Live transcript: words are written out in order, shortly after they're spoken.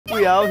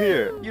We out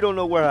here. You don't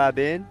know where I've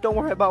been. Don't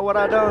worry about what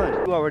I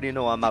done. You already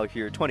know I'm out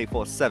here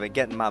 24/7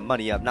 getting my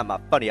money up, not my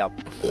funny up.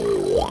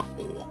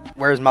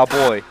 Where's my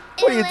boy?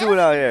 What are you doing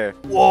out here?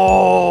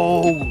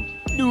 Whoa!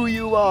 New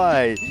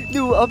UI,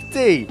 new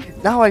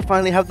update. Now I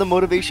finally have the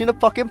motivation to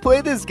fucking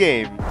play this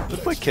game.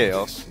 Let's play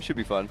KO. It should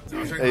be fun.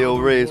 Hey yo,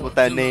 Raze, what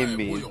that name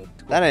mean?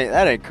 That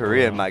ain't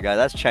Korean, my guy.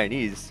 That's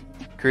Chinese.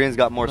 Koreans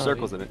got more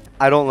circles in it.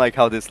 I don't like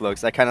how this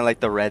looks. I kind of like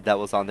the red that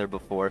was on there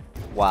before.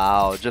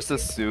 Wow, just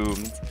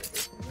assumed.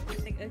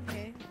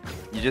 Okay.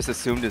 You just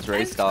assumed it's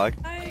race, dog.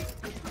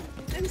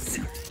 I'm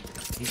sorry.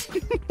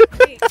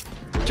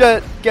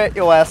 Jet, get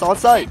your ass on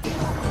site.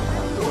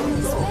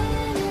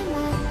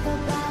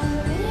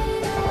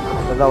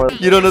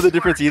 You don't know the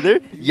difference either?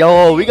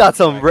 Yo, we got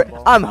some.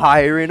 I'm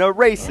hiring a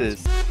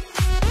racist.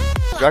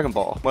 Dragon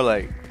Ball, more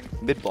like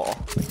mid-ball.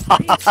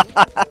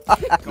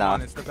 Nah,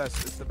 it's the best.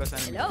 It's the best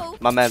anime. Hello?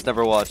 my man's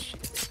never watched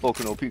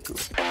Boku no Pico.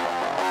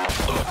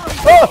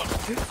 Oh!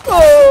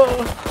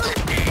 Oh!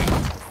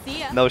 See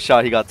ya. No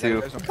shot, he got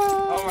two.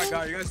 Oh my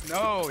god, you guys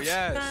know,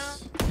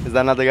 yes. Is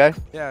that not the guy?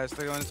 Yeah, it's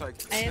the one that's like.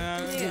 I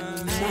have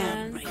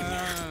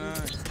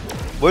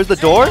Where's the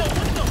door? Got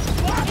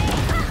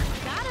him.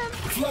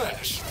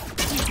 Flash.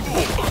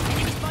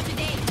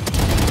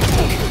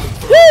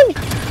 Woo!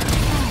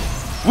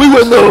 We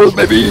win those,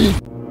 baby!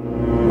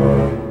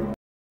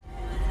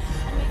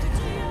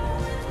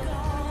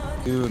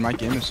 Dude, my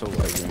game is so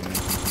light, man.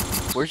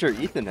 Where's your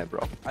Ethernet,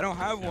 bro? I don't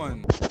have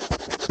one.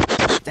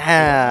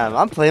 Damn,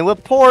 I'm playing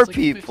with poor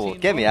people.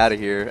 Get me out of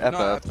here, No,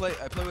 I FF.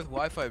 play with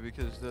Wi-Fi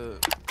because the.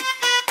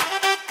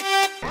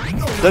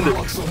 Send it.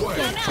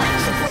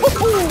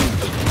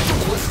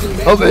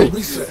 Help me!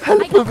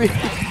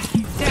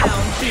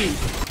 Help me!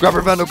 Grab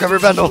her vandal, grab her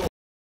vandal!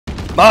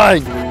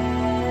 Mine!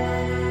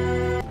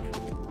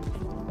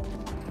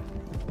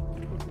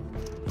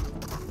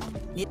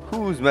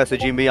 Who's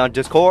messaging me on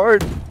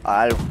Discord?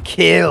 I'll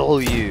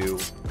kill you.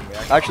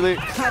 Actually,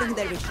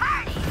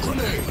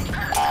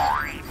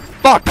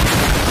 fuck!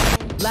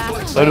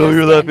 I know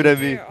you're laughing at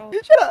me.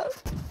 Shut up.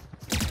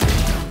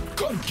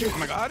 Oh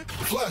my god.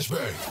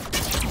 Flashbang.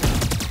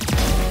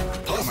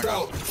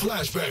 Hostile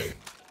flashbang.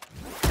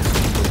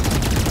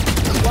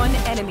 One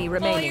enemy Oh, you're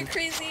remaining.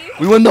 crazy.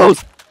 We win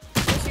those.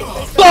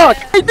 Fuck!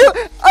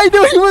 I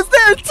knew he was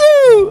there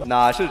too!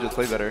 Nah, I should've just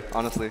played better,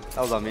 honestly.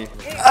 That was on me.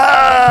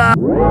 Ah!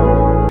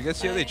 I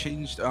guess yeah, they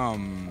changed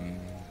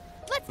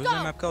what's the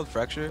map called?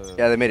 Fracture?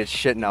 Yeah, they made it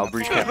shit now.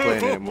 Breach can't play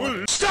it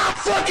anymore. Stop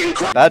fucking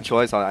Bad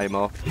choice on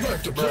Imo.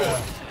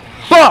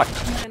 Fuck!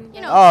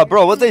 Oh,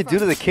 bro, what they do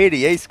to the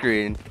KDA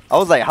screen? I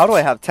was like, how do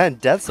I have 10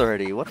 deaths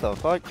already? What the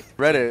fuck?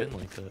 Reddit.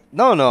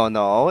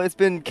 No. It's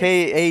been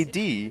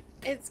KAD.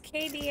 It's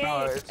KDA.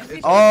 No,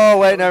 it's Oh,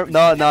 wait, no,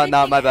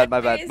 my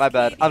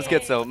bad. I'm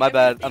schizo, my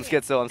bad. I'm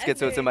schizo,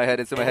 it's in my head,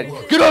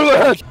 Get out of my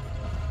head!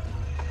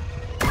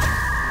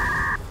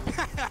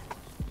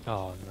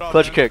 Oh, no.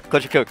 Clutch kick.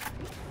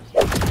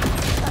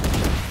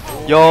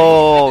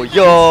 Yo.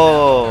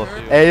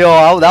 Hey,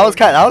 yo, that was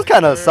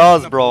kind of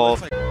sus, bro.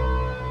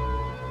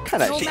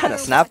 She kind of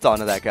snapped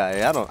onto that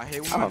guy. I don't know.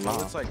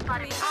 It's like,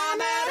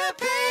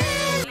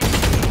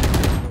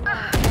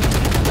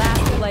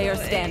 Last player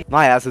standing.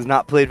 My ass has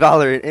not played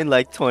Valorant in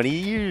like 20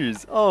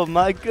 years. Oh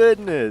my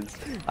goodness.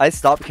 I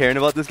stopped caring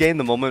about this game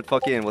the moment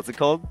fucking, what's it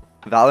called?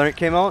 Valorant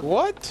came out.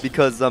 what?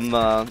 Because because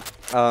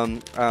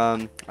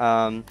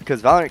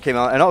Valorant came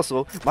out, and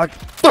also my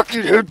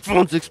fucking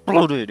headphones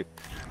exploded.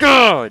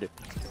 God,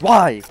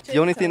 why? The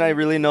only thing I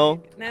really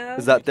know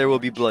is that there will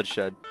be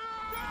bloodshed.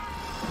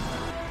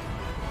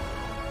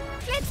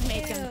 Let's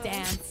make him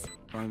dance.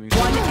 One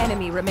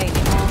enemy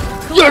remaining.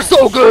 You're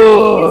so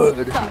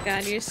good. Oh my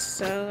god, you're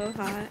so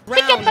hot.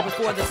 Round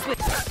before the switch.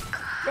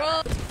 Bro!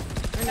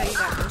 I know you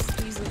got this.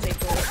 Please don't take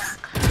bullets.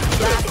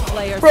 Last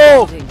player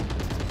Bro. standing.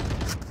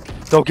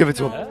 Don't give it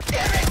to him.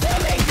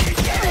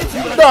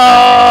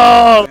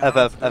 No!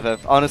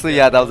 FF. Honestly,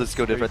 yeah, that was a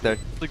skill diff right there.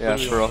 Yeah,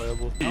 for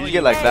real. You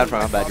get like bad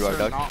from how bad you are,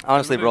 dog.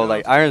 Honestly, bro,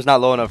 like iron's not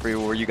low enough for you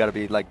where you gotta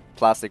be like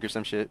plastic or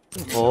some shit.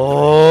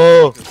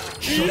 Oh!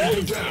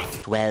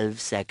 12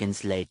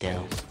 seconds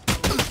later.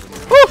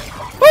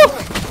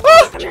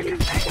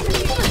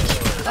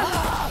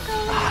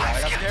 I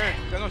got scared.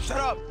 No, shut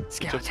up.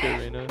 Jump scare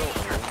Reyna.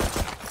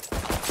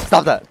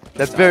 Stop that.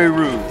 That's very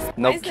rude.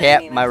 No Why is that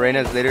cap. mean My like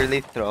Reyna's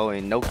literally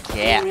throwing. No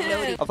cap.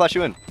 I'll flash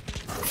you in.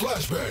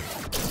 Flashbang.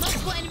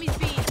 Multiple enemies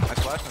B. Nice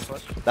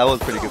flash. That was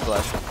pretty good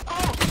flash.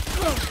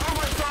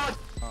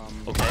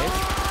 Okay.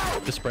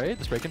 The spray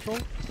control?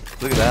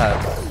 Look at that.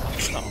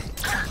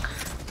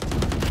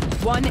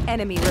 One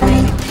enemy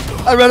remaining.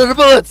 I ran out of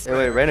bullets. Hey,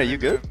 wait, Reyna, you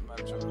good?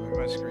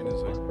 My screen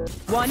is like.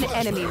 One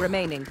enemy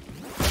remaining.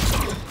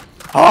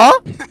 Huh?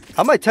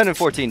 I'm like 10 and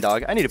 14,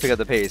 dog. I need to pick up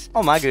the pace.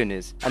 Oh my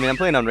goodness. I mean, I'm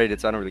playing unrated,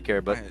 so I don't really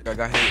care, but I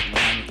got hit in the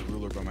hand with the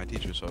ruler by my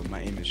teacher, so my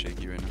aim is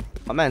shaky right now.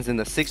 my man's in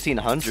the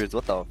 1600s.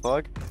 What the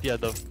fuck? Yeah,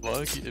 the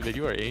fuck? Man,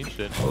 you are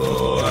ancient.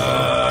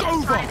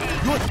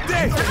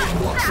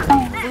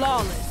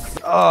 Flawless.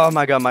 Oh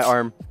my god, my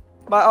arm.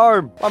 My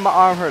arm. Why my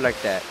arm hurt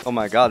like that? Oh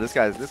my god, this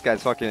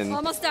guy's fucking.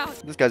 Almost out.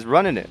 This guy's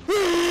running it.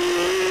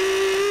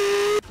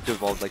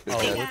 evolved like this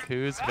Oh, yet. look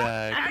who's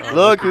back. Oh,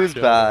 Look at who's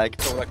Joe. back.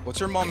 So, like,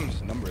 what's your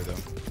mom's number, though?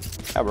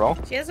 Yeah, bro.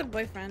 She has a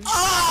boyfriend.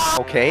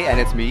 Okay, and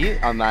it's me.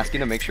 I'm asking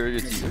to make sure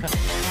it's you.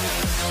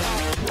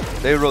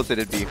 They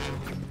rotated B.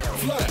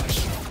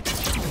 Flash.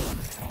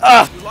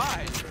 Ah!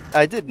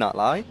 I did not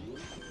lie.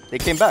 They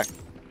came back.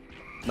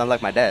 Not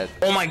like my dad.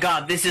 Oh my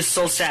god, this is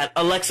so sad.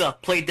 Alexa,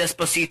 play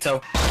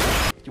Despacito.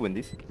 You win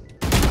these.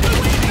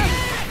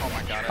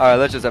 Alright,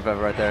 let's just FF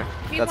right there.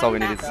 That's all we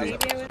needed to see.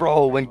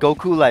 Bro, when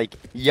Goku like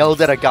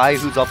yelled at a guy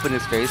who's up in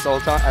his face all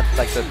the time, at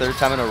like the 3rd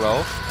time in a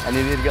row, and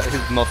then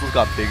his muscles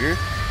got bigger.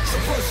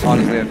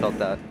 Honestly, I felt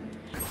that.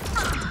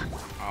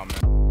 Oh,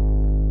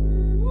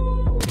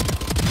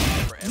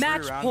 man.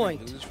 Match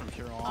point.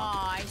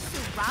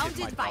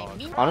 Surrounded by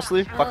me.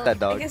 Honestly, fuck that I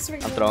dog. guess we're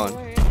I'm going throwing.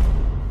 for it.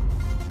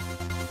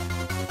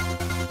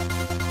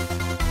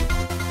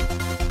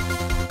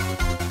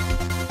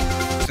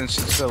 Since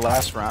it's the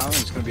last round,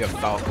 it's gonna be a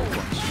Falco one. So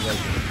you guys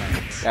can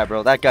defend. Yeah,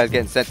 bro, that guy's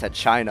getting sent to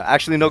China.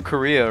 Actually, no,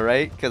 Korea,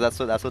 right? Because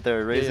that's what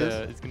their race Yeah,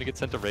 is. he's gonna get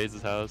sent to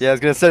Ray's house. Yeah, I was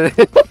gonna say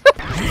it.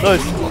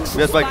 Nice.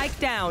 Yes, Mike. Spike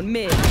down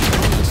mid.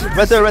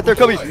 Right there,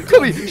 Kobe.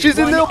 Kobe, she's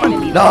in the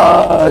open.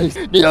 Nice.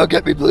 Neo,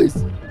 get me, please.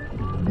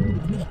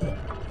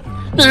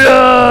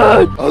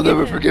 Yeah. I'll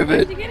never forgive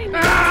it. Player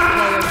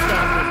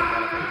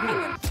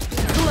standing.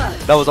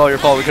 That was all your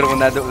fault. We could have won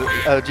that.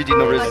 GG,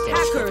 no risk.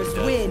 Attackers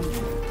win.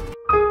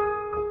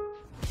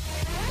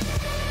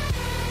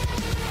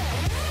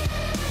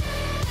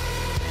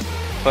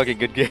 Fucking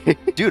good game.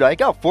 Dude, I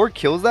got 4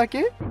 kills that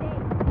game?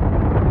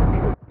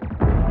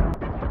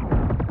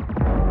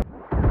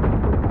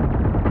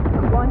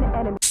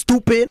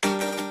 Stupid.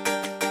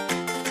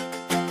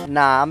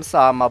 Nah, I'm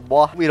sorry, my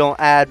boy. We don't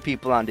add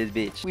people on this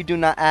bitch. We do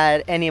not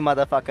add any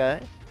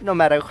motherfucker, no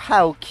matter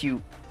how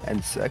cute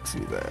and sexy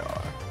they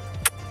are.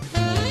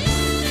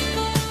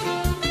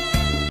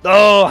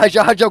 Oh,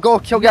 how'd go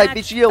kill guy,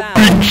 bitch, you.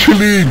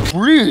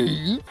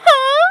 Free?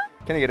 Huh?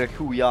 Can I get a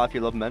hoo-yah if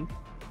you love men?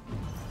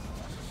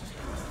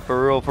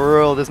 For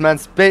real, this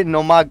man's spitting,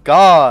 oh my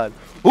god.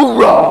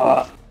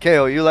 Hoorah!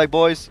 KO, you like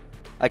boys?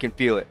 I can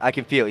feel it.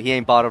 He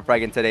ain't bottom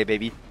fragging today,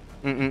 baby.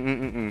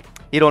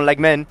 He don't like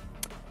men.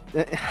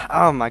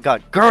 Oh my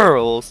god,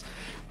 girls!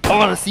 I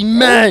wanna see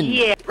men!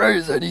 Yeah.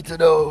 Brothers, I need to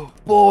know.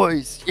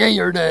 Boys, yay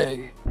or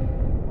nay?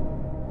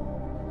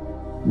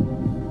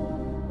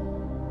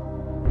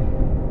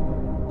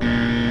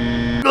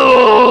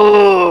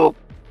 No!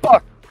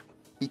 Fuck!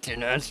 He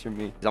didn't answer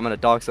me. I'm gonna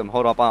dox him.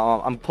 Hold up,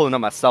 I'm pulling up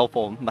my cell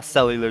phone, my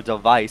cellular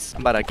device. I'm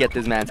about to get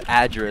this man's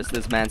address,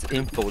 this man's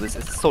info, this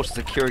is social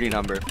security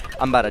number.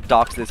 I'm about to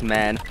dox this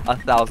man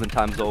 1,000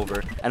 times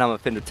over, and I'm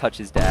finna touch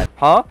his dad.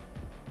 Huh?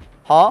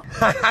 Huh?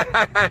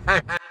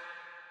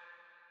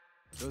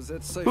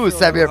 Who's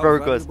Xavier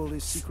Burgos?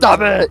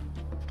 Stop it!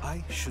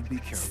 I should be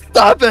careful.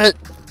 Stop it!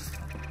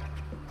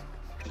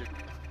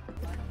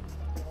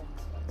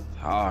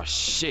 Oh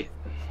shit.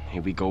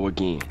 Here we go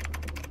again.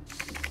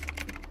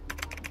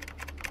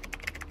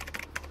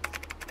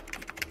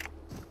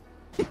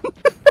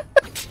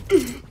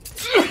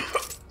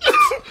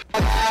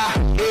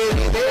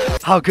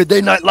 How could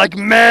they not like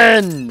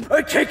men?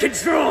 I can't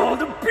control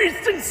the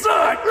beast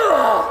inside!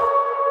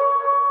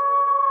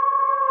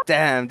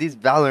 Damn, these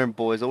Valorant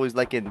boys always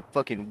liking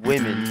fucking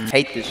women.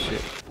 Hate this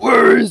shit.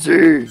 Where is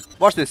he?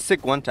 Watch this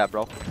sick one tap,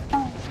 bro.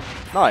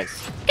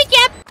 Nice.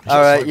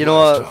 Alright, you know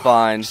what?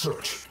 Fine.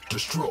 Search,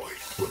 destroy,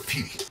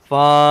 repeat.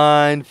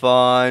 Fine.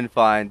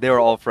 They were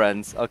all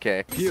friends.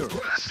 Okay. Here.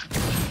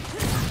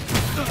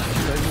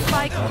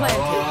 Spike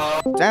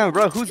planted. Damn,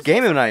 bro, whose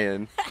game am I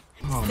in?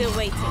 Still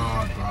waiting.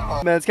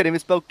 Man, it's can't even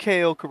spell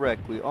KO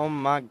correctly. Oh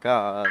my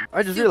god.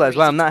 I just realized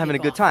why I'm not having a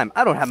good time.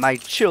 I don't have my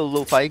chill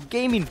lo-fi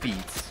gaming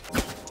beats.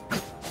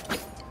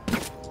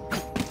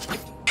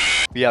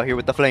 We out here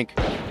with the flank.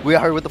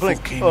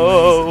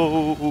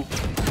 Oh.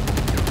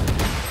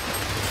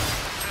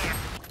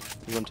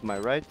 You went to my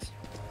right.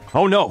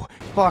 Oh no.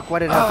 Fuck, why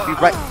did it have to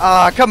be right?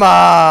 Ah, come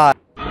on.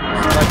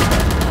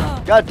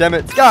 God damn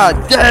it.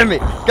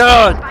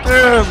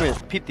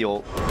 Peep the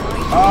ult.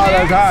 Oh,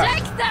 that's hot.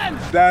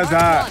 That's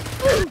hot.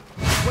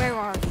 Where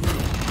are you?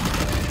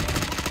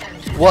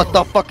 What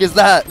the fuck is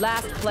that?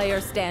 Last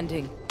player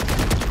standing.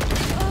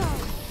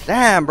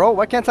 Damn, bro,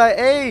 why can't I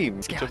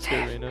aim? Just go,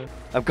 Reyna.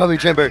 I'm coming,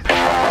 Chamber.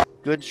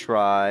 Good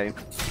try.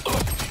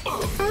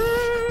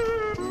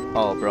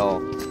 Oh, bro.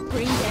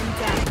 Bring them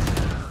down.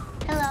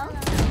 Hello?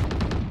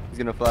 He's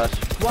gonna flash.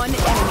 One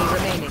enemy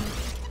remaining.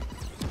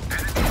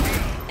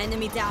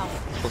 Enemy down.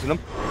 Closing him.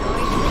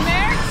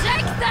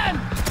 Take them!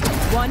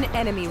 One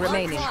enemy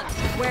remaining.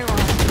 Where are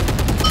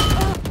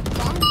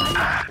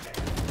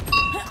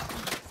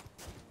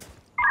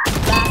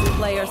Last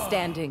player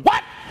standing.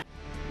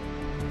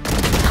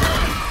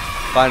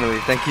 Finally,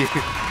 thank you.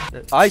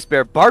 Ice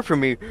Bear, bark for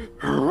me.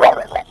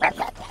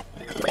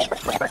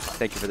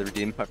 Thank you for the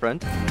redeem, my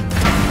friend.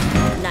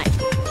 Nice.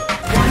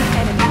 One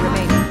enemy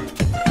remaining.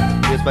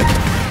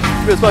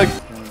 Here's Spike.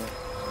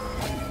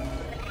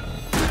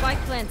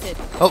 Spike planted.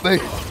 Help me.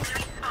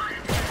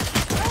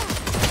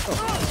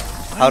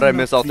 How did I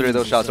miss all 3 of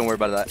those shots? Don't worry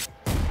about that.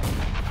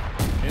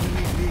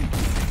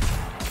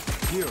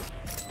 here.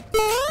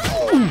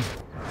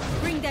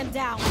 Bring them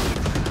down.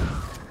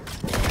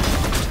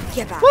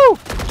 Get back. Woo!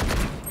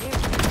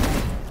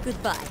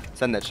 Goodbye.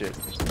 Send that shit.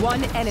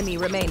 One enemy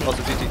remaining.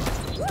 Also,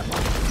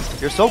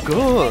 GG. You're so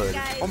good.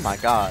 Oh my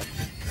god.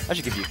 I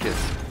should give you a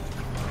kiss.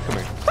 Come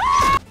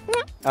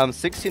here.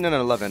 16 and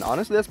 11.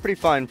 Honestly, that's pretty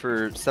fine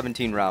for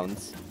 17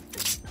 rounds.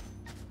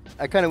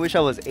 I kind of wish I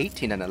was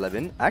 18 and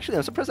 11. Actually,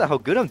 I'm surprised at how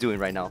good I'm doing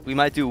right now. We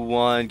might do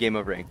one game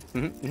of ranked.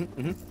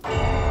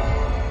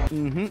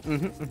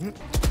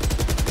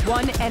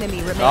 One enemy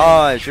remaining.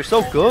 Gosh, you're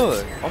so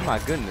good. Oh my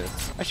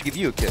goodness. I should give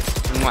you a kiss.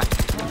 Mwah.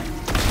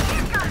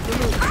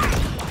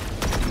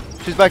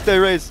 She's back there,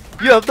 Raze.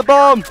 You have the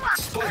bomb.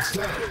 Spikes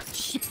down.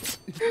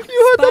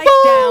 You had the Spike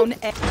bomb.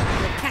 down.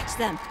 Catch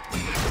them.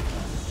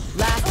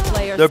 Last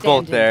player They're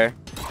standing. both there.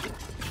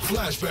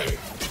 Flashbang.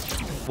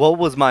 What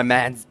was my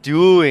man's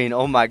doing?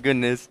 Oh my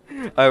goodness.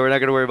 Alright, we're not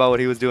gonna worry about what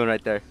he was doing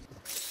right there.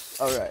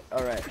 Alright,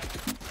 alright.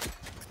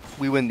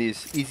 We win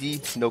these.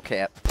 Easy, no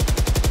cap.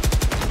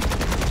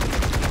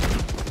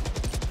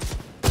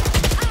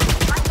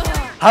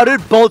 How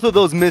did both of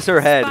those miss her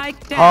head?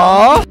 Spike down.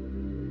 Huh?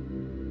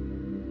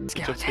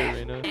 Just get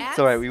Reyna. It's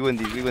alright, we win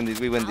these, we win these,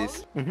 we win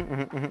these. Why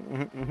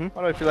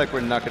do I feel like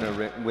we're not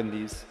gonna win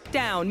these?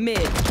 Down mid.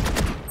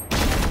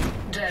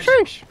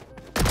 Sheesh.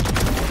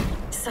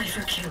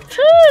 Cypher kill.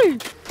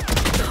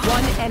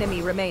 One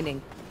enemy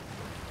remaining.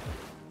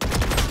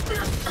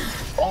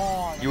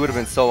 You would have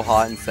been so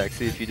hot and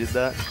sexy if you did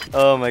that.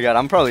 Oh my god,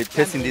 I'm probably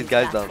pissing these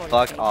guys the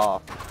fuck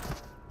off.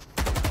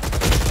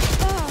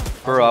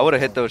 Bro, I would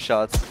have hit those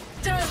shots.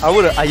 I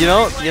would have, you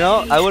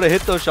know, I would have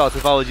hit those shots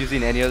if I was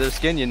using any other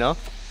skin, you know?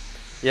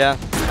 Yeah,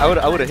 I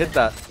would have hit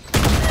that.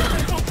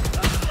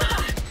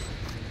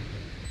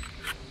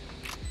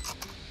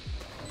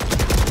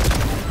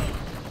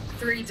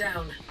 Three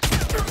down.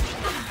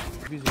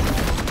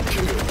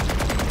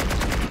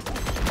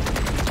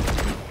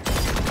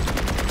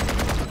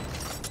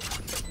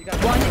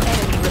 One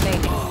enemy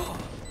remaining.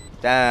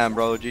 Damn,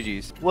 bro,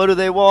 GG's. What do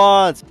they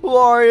want? Who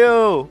are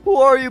you? Who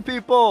are you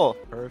people?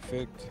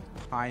 Perfect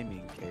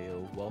timing,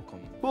 KO.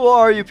 Welcome. Who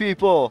are you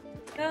people?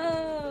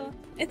 Oh,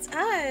 it's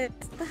us.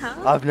 The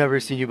hell? I've never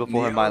seen you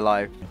before in my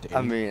life. I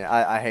Damn. mean,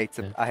 I hate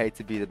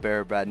to be the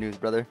bearer of bad news,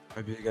 brother. I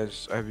hope you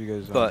guys.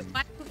 But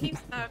Why cookies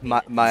up?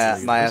 my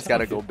ass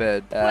gotta go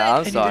bed.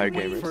 I'm sorry,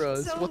 Wait gamers. for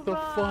us. So What the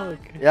long. fuck?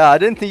 Yeah, I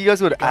didn't think you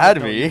guys would add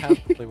No, me. you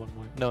have to play one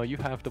more. No, you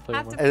have to play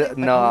Have one to more.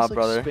 play Nah, was, like,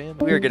 brother.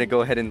 spamming. We are gonna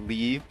go ahead and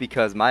leave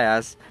because my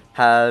ass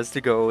has to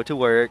go to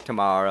work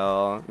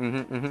tomorrow.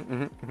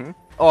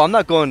 Oh, I'm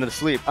not going to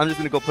sleep. I'm just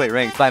gonna go play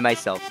ranked by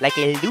myself, like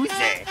a loser.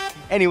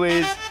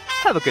 Anyways,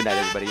 have a good night,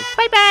 everybody.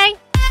 Bye bye.